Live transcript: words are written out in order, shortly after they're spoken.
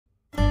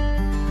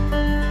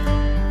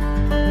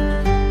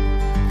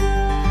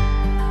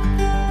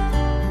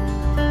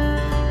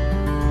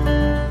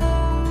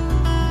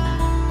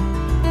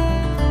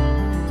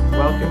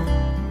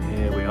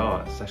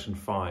session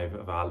 5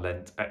 of our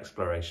Lent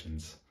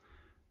explorations.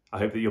 I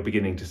hope that you're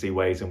beginning to see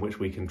ways in which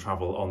we can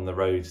travel on the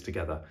roads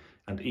together,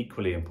 and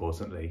equally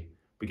importantly,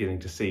 beginning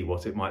to see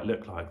what it might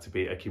look like to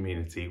be a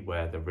community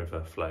where the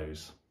river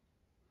flows.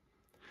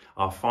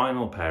 Our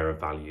final pair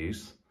of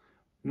values,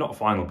 not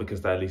final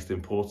because they're least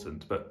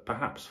important, but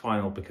perhaps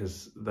final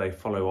because they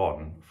follow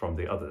on from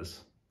the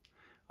others,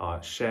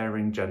 are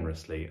sharing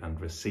generously and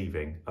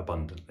receiving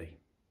abundantly.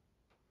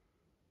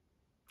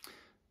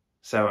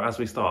 So as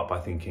we start by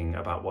thinking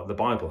about what the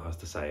Bible has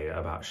to say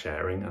about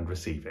sharing and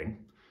receiving,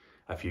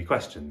 a few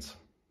questions.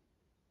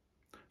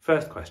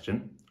 First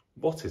question,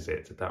 what is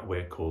it that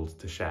we're called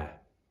to share?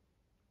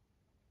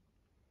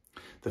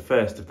 The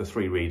first of the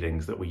 3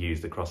 readings that we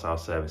used across our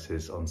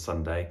services on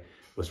Sunday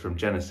was from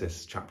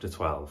Genesis chapter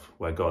 12,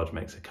 where God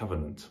makes a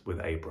covenant with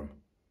Abram.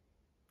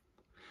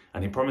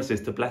 And he promises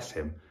to bless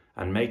him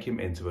and make him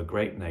into a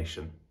great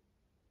nation,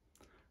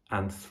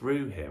 and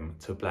through him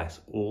to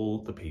bless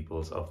all the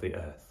peoples of the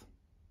earth.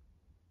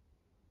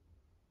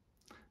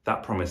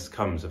 That promise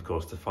comes, of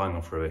course, to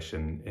final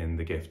fruition in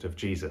the gift of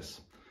Jesus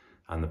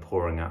and the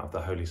pouring out of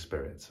the Holy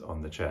Spirit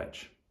on the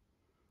church.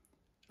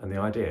 And the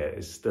idea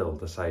is still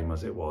the same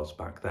as it was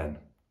back then.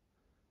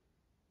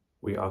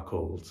 We are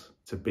called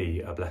to be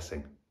a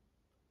blessing,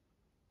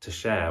 to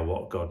share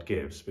what God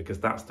gives, because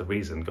that's the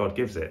reason God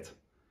gives it.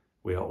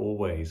 We are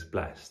always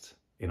blessed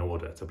in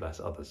order to bless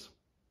others.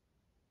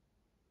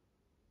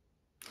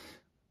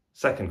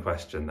 Second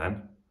question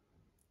then.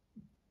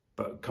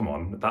 But come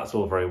on, that's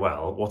all very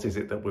well. What is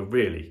it that we're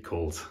really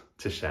called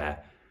to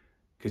share?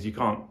 Because you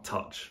can't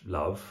touch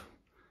love.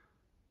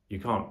 You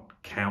can't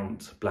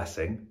count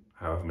blessing,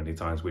 however many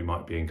times we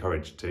might be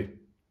encouraged to.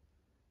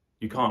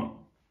 You can't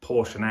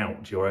portion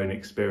out your own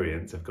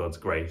experience of God's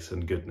grace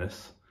and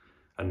goodness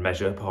and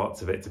measure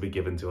parts of it to be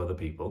given to other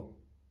people.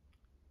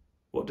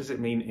 What does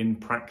it mean in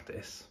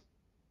practice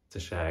to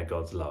share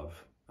God's love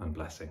and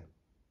blessing?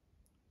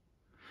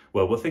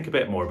 Well, we'll think a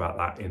bit more about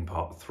that in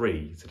part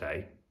 3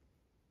 today.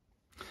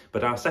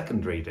 But our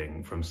second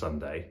reading from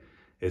Sunday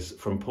is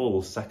from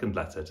Paul's second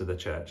letter to the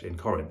church in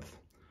Corinth,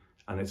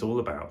 and it's all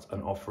about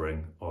an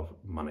offering of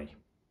money.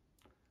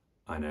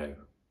 I know,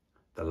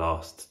 the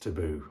last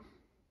taboo.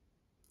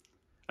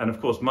 And of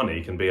course,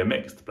 money can be a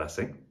mixed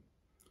blessing.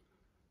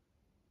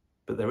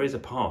 But there is a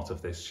part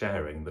of this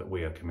sharing that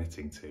we are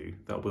committing to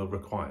that will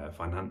require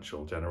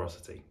financial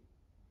generosity.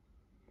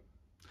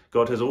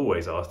 God has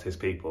always asked his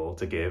people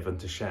to give and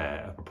to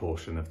share a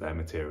proportion of their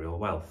material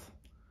wealth,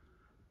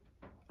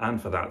 and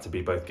for that to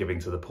be both giving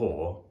to the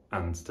poor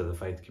and to the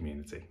faith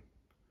community.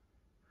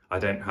 I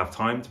don't have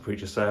time to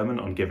preach a sermon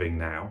on giving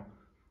now,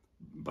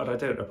 but I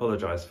don't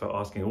apologise for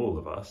asking all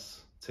of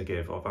us to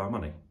give of our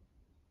money.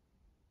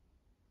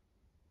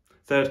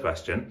 Third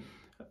question,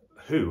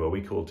 who are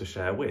we called to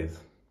share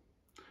with?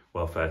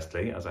 Well,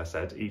 firstly, as I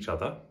said, each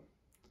other.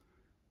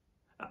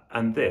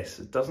 And this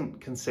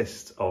doesn't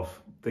consist of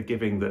the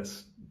giving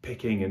that's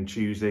picking and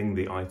choosing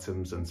the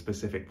items and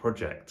specific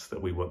projects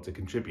that we want to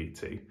contribute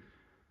to,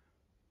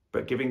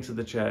 but giving to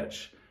the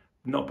church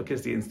not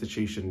because the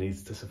institution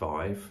needs to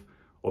survive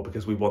or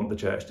because we want the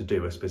church to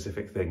do a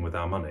specific thing with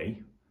our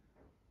money,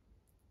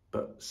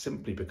 but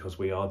simply because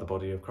we are the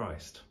body of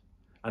Christ.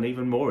 And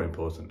even more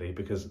importantly,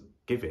 because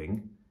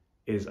giving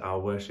is our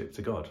worship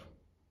to God.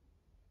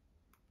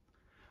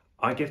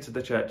 I give to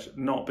the church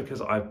not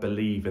because I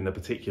believe in the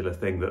particular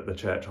thing that the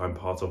church I'm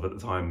part of at the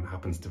time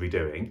happens to be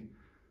doing,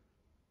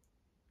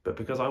 but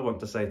because I want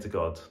to say to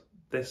God,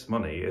 this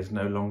money is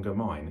no longer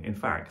mine. In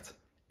fact,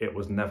 it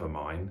was never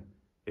mine,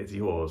 it's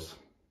yours.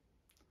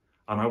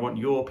 And I want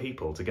your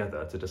people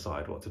together to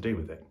decide what to do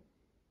with it.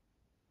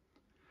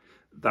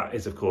 That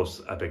is, of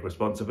course, a big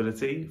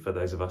responsibility for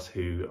those of us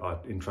who are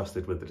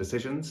entrusted with the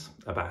decisions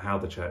about how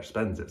the church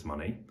spends its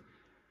money.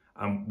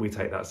 And we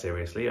take that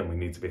seriously and we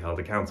need to be held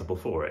accountable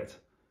for it.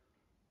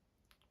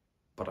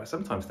 But I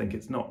sometimes think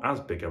it's not as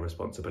big a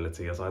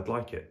responsibility as I'd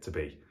like it to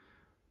be,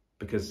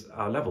 because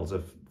our levels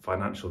of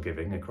financial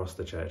giving across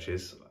the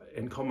churches,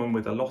 in common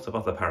with a lot of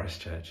other parish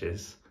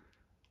churches,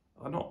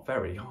 are not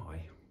very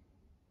high.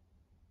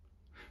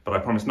 But I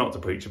promise not to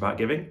preach about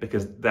giving,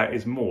 because there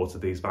is more to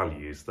these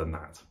values than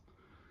that.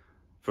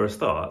 For a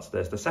start,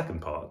 there's the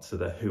second part to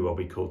the who are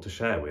we called to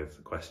share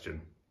with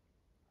question.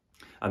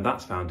 And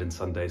that's found in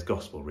Sunday's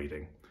Gospel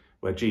reading,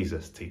 where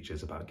Jesus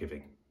teaches about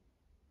giving.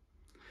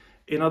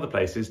 In other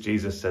places,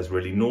 Jesus says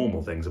really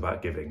normal things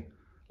about giving,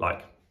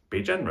 like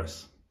be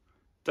generous,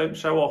 don't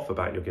show off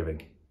about your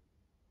giving.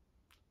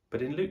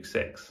 But in Luke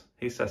 6,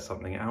 he says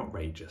something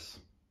outrageous.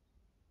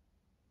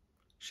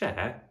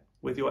 Share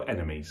with your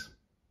enemies.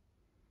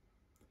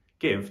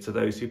 Give to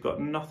those who've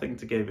got nothing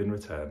to give in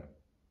return.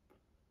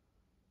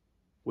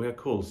 We are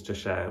called to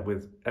share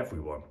with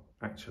everyone,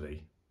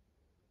 actually,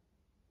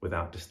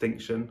 without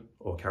distinction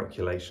or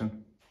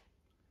calculation,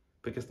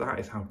 because that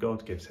is how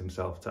God gives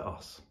himself to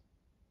us.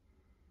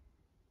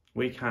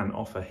 We can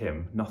offer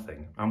him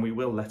nothing, and we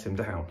will let him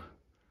down.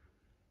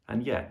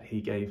 And yet he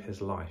gave his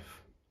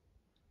life,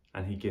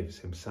 and he gives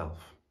himself.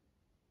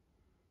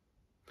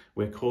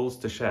 We're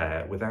called to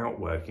share without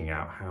working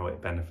out how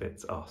it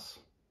benefits us,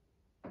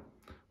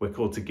 We're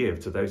called to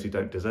give to those who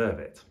don't deserve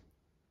it.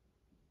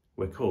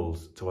 We're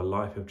called to a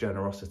life of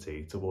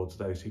generosity towards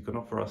those who can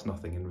offer us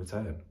nothing in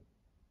return.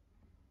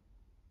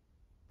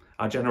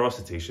 Our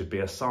generosity should be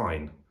a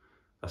sign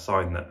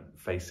that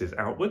faces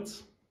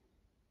outwards.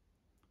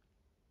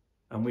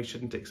 And we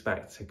shouldn't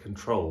expect to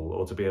control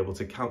or to be able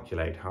to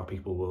calculate how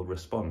people will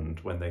respond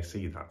when they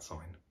see that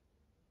sign.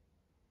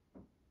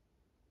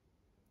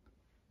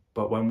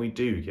 But when we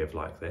do give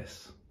like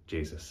this,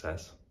 Jesus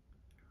says,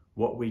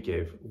 what we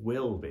give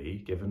will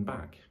be given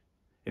back.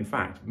 In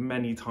fact,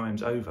 many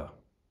times over.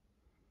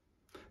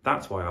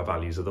 That's why our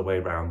values are the way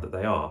round that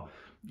they are.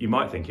 You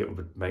might think it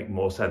would make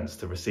more sense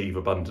to receive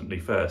abundantly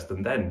first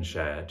and then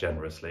share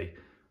generously.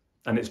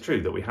 And it's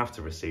true that we have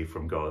to receive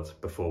from God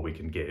before we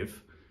can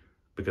give,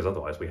 because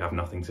otherwise we have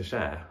nothing to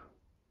share.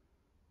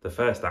 The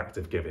first act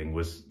of giving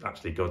was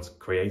actually God's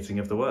creating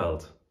of the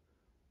world.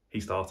 He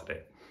started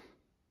it.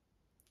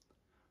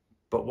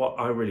 But what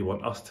I really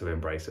want us to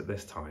embrace at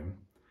this time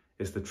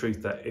is the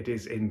truth that it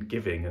is in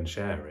giving and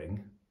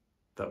sharing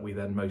that we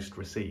then most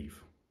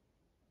receive.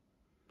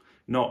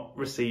 Not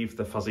receive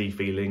the fuzzy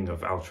feeling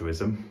of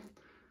altruism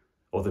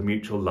or the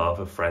mutual love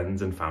of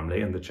friends and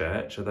family and the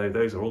church, although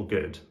those are all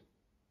good.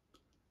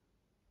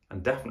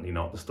 And definitely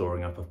not the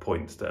storing up of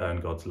points to earn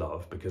God's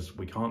love, because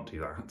we can't do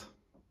that.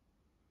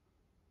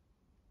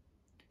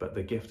 But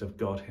the gift of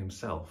God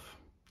himself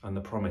and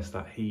the promise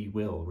that he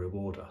will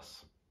reward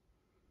us.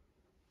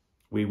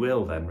 We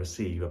will then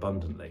receive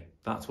abundantly.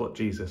 That's what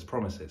Jesus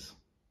promises.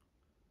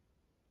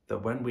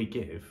 That when we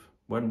give,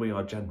 when we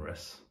are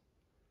generous,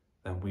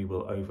 then we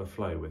will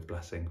overflow with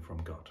blessing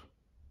from God.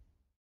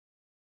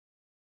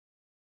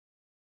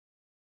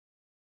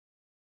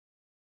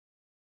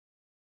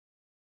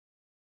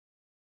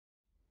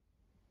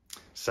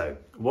 So,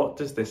 what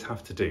does this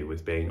have to do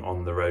with being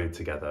on the road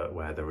together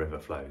where the river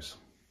flows?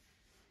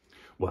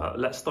 Well,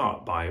 let's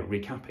start by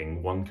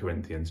recapping 1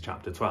 Corinthians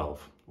chapter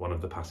 12, one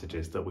of the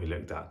passages that we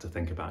looked at to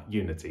think about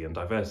unity and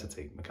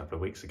diversity a couple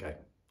of weeks ago.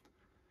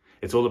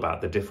 It's all about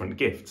the different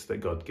gifts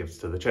that God gives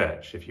to the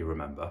church, if you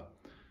remember.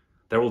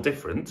 They're all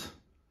different,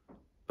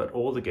 but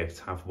all the gifts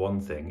have one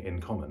thing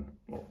in common,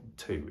 or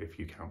two if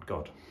you count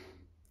God.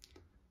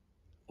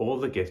 All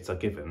the gifts are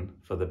given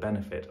for the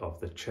benefit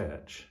of the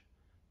church,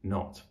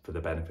 not for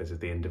the benefit of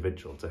the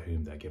individual to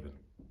whom they're given.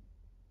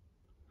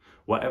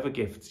 Whatever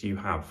gifts you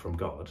have from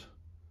God,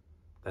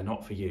 they're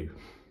not for you.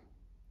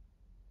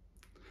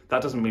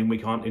 That doesn't mean we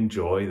can't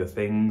enjoy the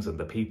things and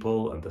the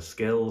people and the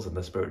skills and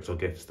the spiritual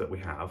gifts that we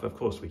have. Of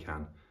course we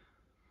can.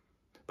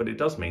 But it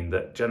does mean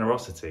that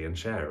generosity and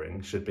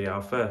sharing should be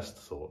our first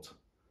thought,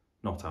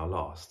 not our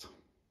last.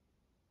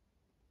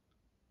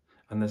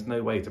 And there's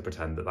no way to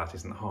pretend that that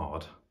isn't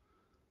hard.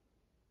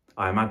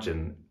 I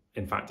imagine,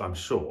 in fact I'm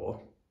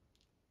sure,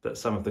 that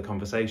some of the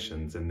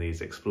conversations in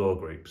these explore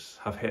groups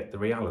have hit the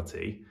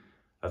reality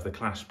of the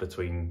clash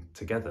between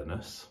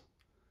togetherness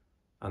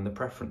and the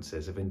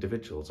preferences of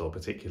individuals or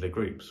particular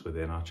groups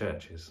within our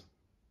churches.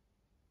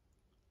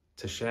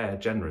 To share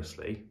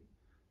generously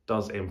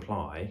does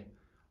imply,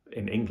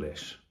 in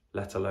English,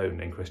 let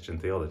alone in Christian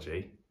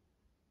theology,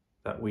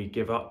 that we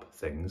give up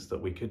things that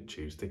we could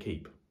choose to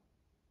keep,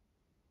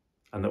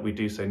 and that we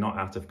do so not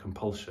out of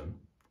compulsion,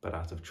 but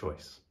out of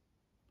choice.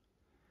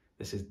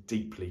 This is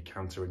deeply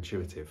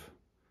counterintuitive,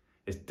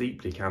 it's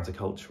deeply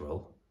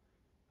countercultural,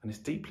 and it's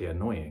deeply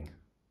annoying.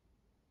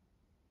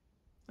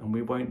 And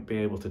we won't be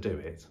able to do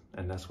it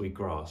unless we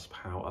grasp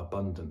how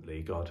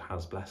abundantly God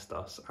has blessed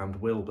us and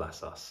will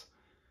bless us,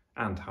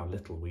 and how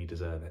little we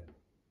deserve it.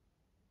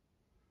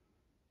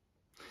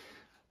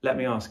 Let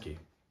me ask you,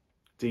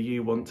 do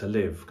you want to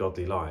live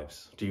godly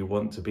lives? Do you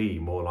want to be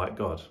more like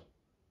God?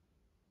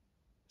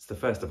 It's the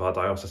first of our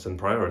diocesan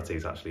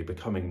priorities, actually,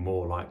 becoming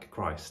more like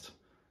Christ.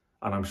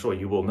 And I'm sure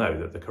you will know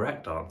that the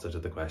correct answer to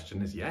the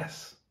question is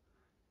yes.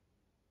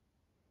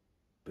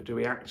 But do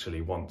we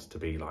actually want to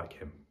be like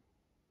him?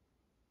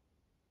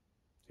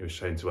 It was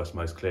shown to us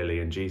most clearly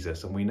in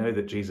Jesus, and we know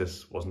that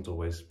Jesus wasn't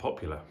always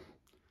popular.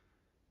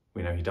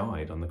 We know he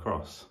died on the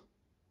cross.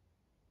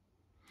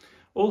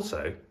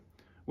 Also,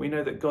 we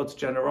know that God's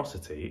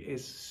generosity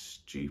is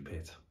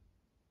stupid.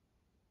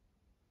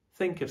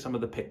 Think of some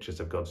of the pictures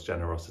of God's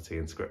generosity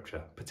in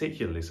Scripture,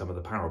 particularly some of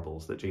the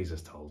parables that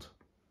Jesus told.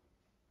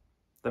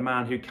 The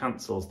man who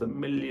cancels the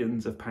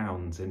millions of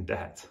pounds in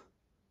debt.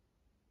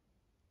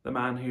 The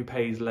man who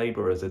pays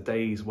labourers a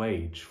day's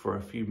wage for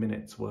a few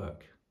minutes'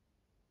 work.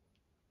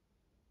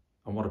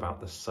 And what about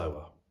the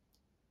sower?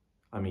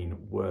 I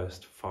mean,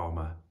 worst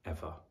farmer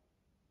ever.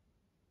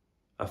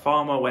 A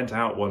farmer went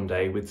out one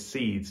day with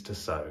seeds to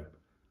sow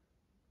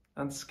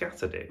and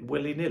scattered it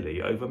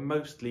willy-nilly over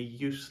mostly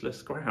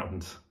useless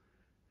ground.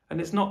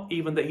 And it's not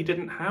even that he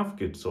didn't have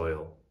good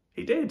soil.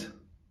 He did.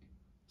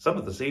 Some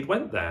of the seed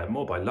went there,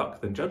 more by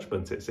luck than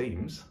judgment, it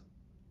seems.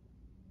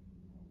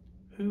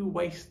 Who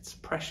wastes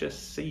precious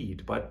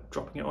seed by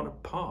dropping it on a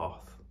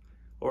path,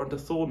 or under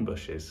thorn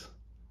bushes,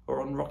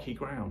 or on rocky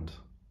ground?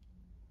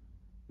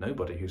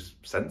 Nobody who's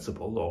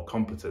sensible or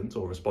competent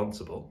or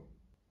responsible.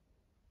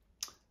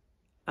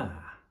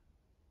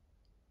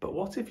 But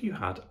what if you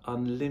had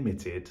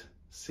unlimited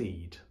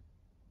seed?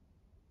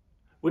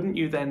 Wouldn't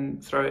you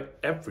then throw it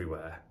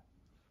everywhere?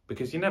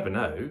 Because you never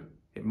know,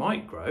 it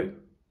might grow,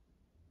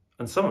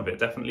 and some of it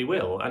definitely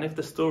will. And if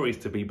the story's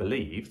to be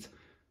believed,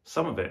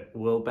 some of it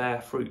will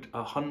bear fruit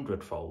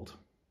 100-fold.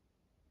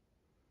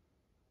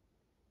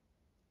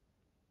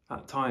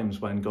 At times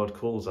when God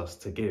calls us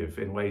to give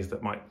in ways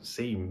that might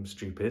seem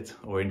stupid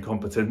or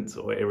incompetent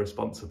or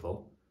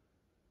irresponsible,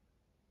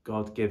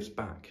 God gives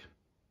back,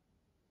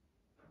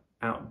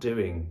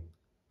 outdoing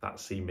that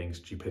seeming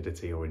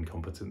stupidity or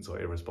incompetence or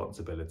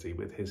irresponsibility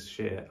with his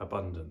sheer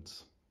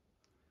abundance,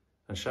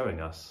 and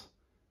showing us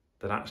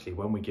that actually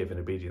when we give in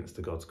obedience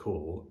to God's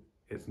call,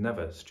 it's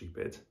never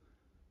stupid.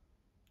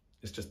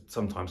 It's just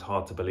sometimes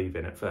hard to believe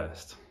in at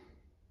first.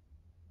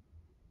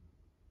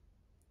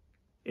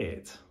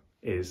 It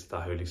is the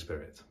Holy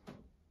Spirit,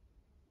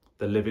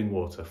 the living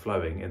water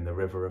flowing in the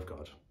river of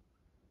God,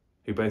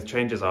 who both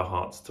changes our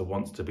hearts to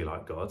want to be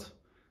like God,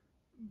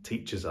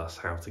 teaches us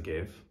how to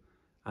give,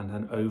 and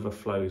then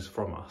overflows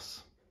from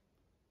us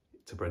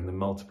to bring the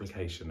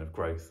multiplication of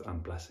growth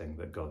and blessing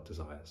that God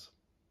desires.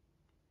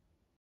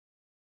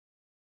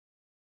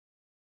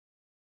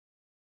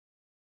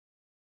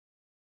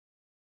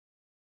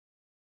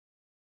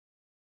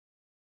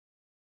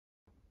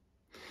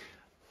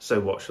 So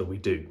what shall we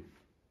do?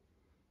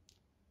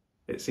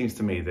 It seems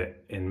to me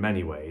that in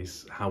many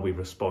ways, how we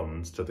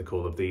respond to the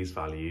call of these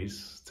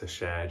values to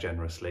share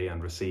generously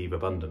and receive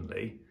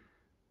abundantly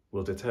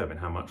will determine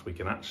how much we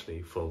can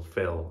actually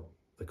fulfill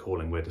the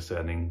calling we're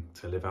discerning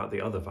to live out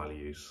the other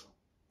values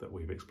that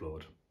we've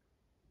explored.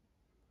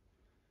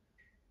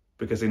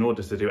 Because in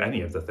order to do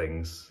any of the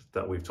things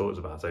that we've talked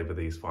about over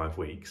these 5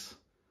 weeks,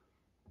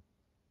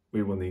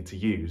 we will need to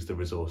use the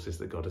resources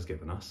that God has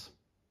given us.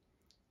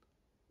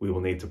 We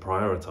will need to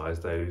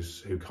prioritise those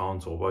who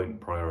can't or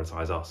won't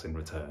prioritise us in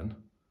return,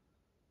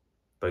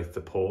 both the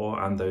poor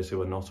and those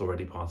who are not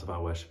already part of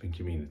our worshipping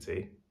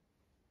community.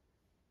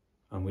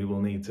 And we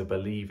will need to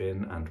believe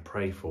in and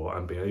pray for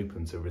and be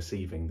open to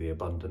receiving the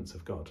abundance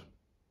of God.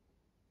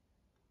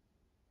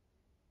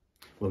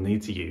 We'll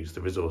need to use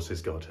the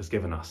resources God has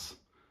given us.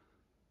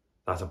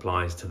 That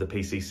applies to the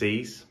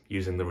PCCs,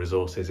 using the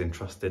resources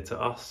entrusted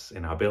to us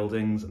in our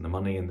buildings and the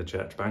money in the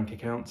church bank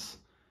accounts.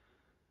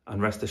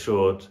 And rest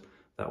assured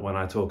that when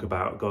I talk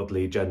about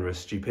godly, generous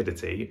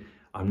stupidity,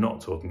 I'm not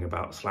talking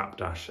about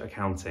slapdash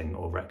accounting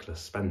or reckless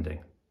spending.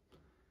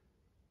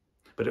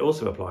 But it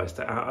also applies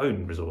to our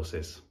own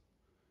resources.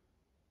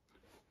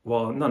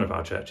 While none of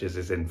our churches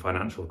is in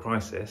financial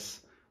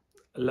crisis,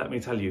 let me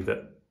tell you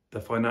that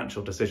the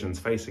financial decisions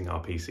facing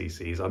our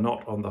PCCs are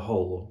not, on the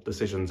whole,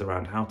 decisions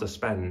around how to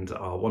spend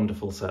our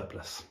wonderful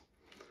surplus.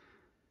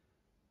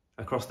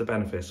 Across the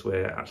benefice,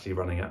 we're actually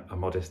running a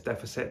modest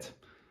deficit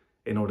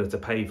in order to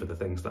pay for the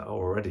things that are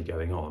already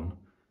going on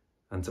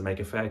and to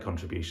make a fair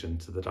contribution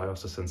to the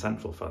diocesan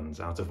central funds,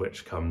 out of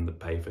which come the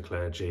pay for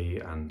clergy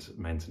and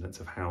maintenance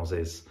of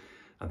houses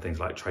and things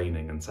like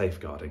training and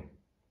safeguarding.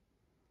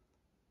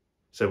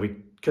 So we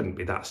couldn't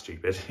be that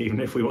stupid,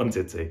 even if we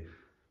wanted to.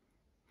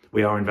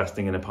 We are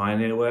investing in a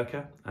pioneer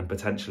worker and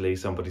potentially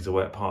somebody to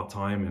work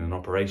part-time in an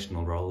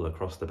operational role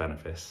across the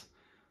benefice.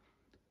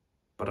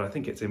 But I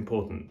think it's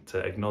important to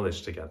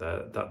acknowledge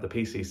together that the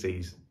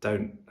PCCs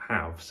don't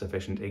have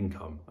sufficient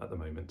income at the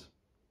moment.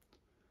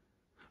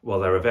 While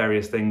there are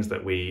various things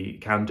that we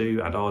can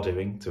do and are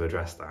doing to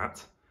address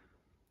that,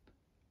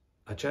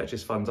 a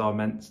church's funds are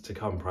meant to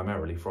come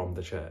primarily from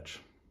the church.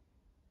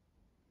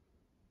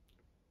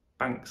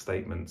 Bank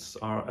statements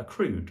are a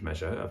crude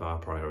measure of our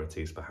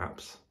priorities,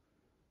 perhaps,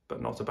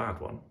 but not a bad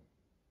one.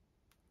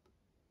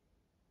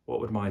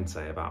 What would mine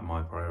say about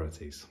my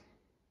priorities?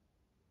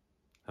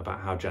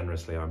 About how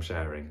generously I'm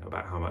sharing,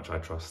 about how much I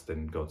trust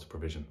in God's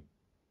provision?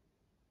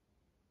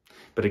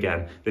 But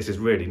again, this is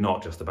really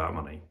not just about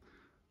money.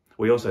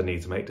 We also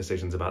need to make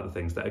decisions about the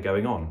things that are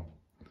going on,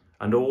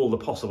 and all the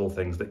possible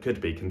things that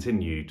could be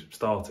continued,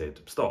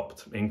 started,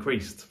 stopped,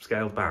 increased,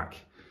 scaled back.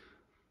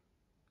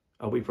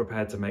 Are we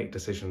prepared to make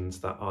decisions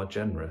that are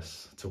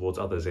generous towards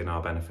others in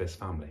our benefice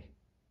family?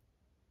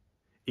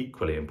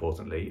 Equally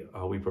importantly,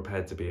 are we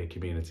prepared to be a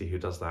community who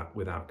does that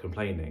without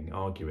complaining,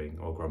 arguing,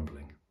 or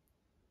grumbling?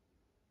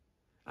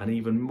 And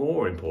even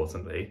more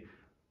importantly,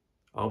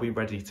 are we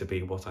ready to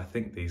be what I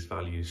think these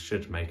values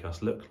should make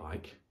us look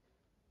like?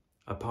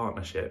 A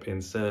partnership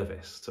in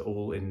service to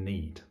all in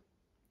need,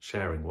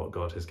 sharing what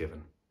God has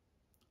given.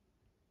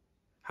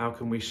 How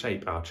can we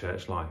shape our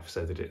church life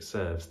so that it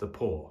serves the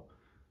poor,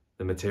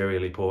 the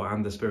materially poor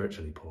and the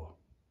spiritually poor,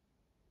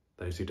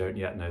 those who don't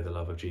yet know the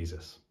love of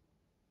Jesus?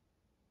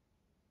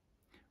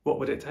 What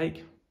would it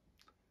take?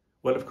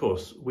 Well, of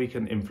course, we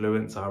can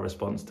influence our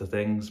response to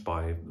things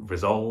by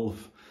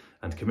resolve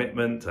and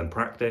commitment and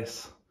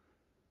practice.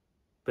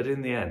 But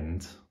in the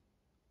end,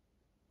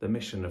 the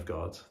mission of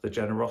God, the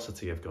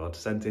generosity of God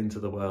sent into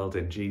the world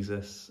in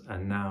Jesus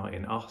and now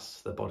in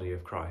us, the body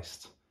of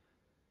Christ,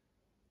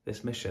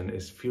 this mission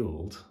is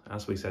fueled,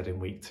 as we said in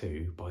week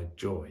 2, by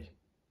joy.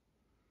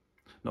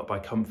 Not by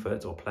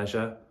comfort or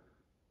pleasure,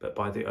 but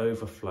by the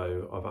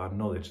overflow of our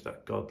knowledge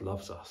that God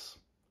loves us,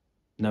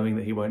 knowing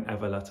that he won't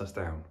ever let us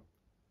down,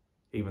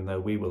 even though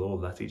we will all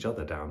let each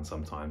other down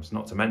sometimes,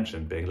 not to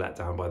mention being let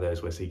down by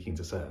those we're seeking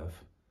to serve.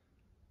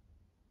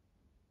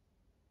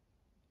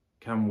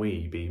 Can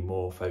we be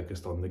more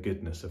focused on the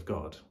goodness of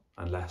God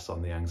and less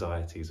on the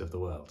anxieties of the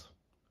world?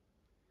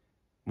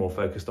 More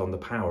focused on the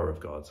power of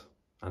God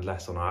and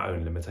less on our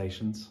own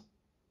limitations?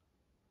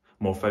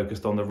 More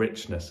focused on the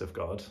richness of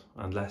God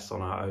and less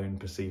on our own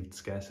perceived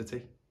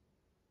scarcity?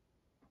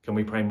 Can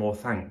we pray more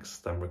thanks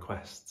than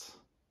requests?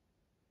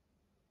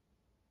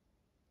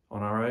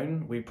 On our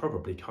own, we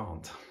probably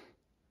can't.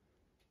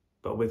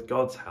 But with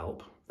God's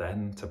help,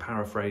 then, to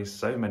paraphrase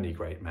so many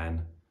great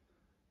men,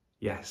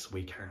 yes,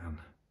 we can.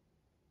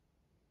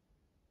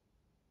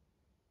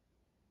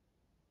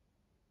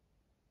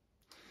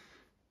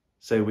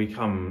 So we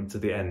come to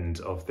the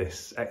end of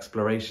this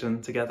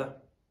exploration together,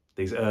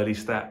 these early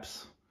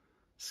steps,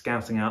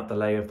 scouting out the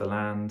lay of the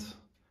land,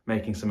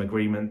 making some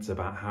agreements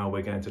about how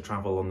we're going to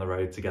travel on the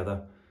road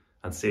together,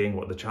 and seeing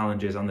what the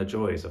challenges and the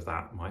joys of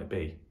that might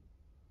be.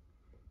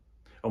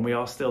 And we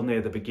are still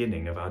near the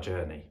beginning of our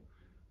journey.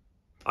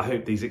 I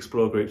hope these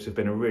Explore groups have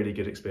been a really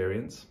good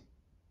experience,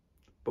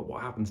 but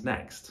what happens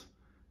next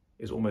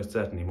is almost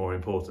certainly more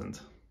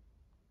important.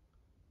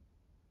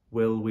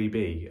 Will we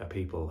be a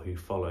people who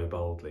follow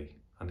boldly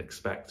and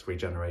expect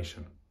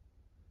regeneration?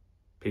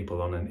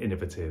 People on an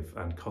innovative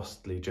and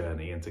costly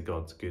journey into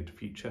God's good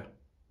future?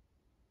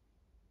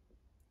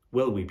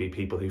 Will we be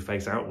people who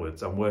face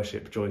outwards and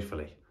worship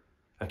joyfully,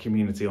 a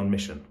community on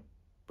mission,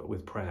 but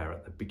with prayer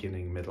at the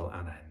beginning, middle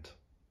and end?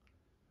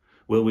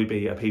 Will we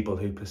be a people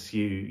who pursue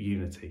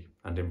unity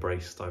and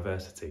embrace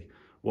diversity,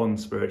 one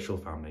spiritual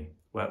family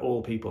where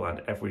all people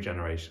and every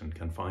generation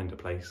can find a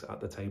place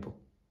at the table?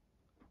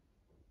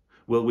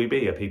 Will we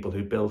be a people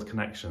who build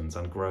connections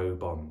and grow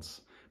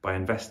bonds by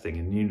investing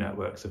in new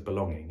networks of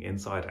belonging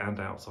inside and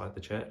outside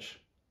the church?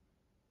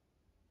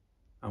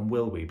 And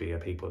will we be a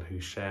people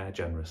who share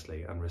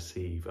generously and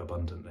receive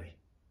abundantly?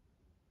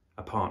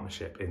 A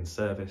partnership in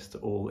service to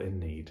all in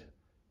need,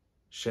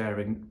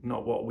 sharing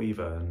not what we've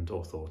earned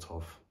or thought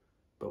of,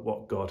 but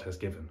what God has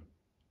given,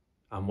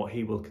 and what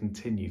he will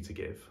continue to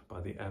give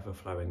by the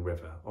ever-flowing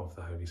river of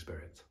the Holy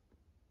Spirit.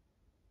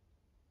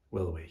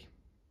 Will we?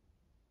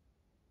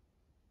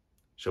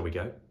 Shall we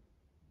go?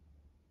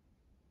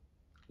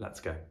 Let's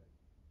go.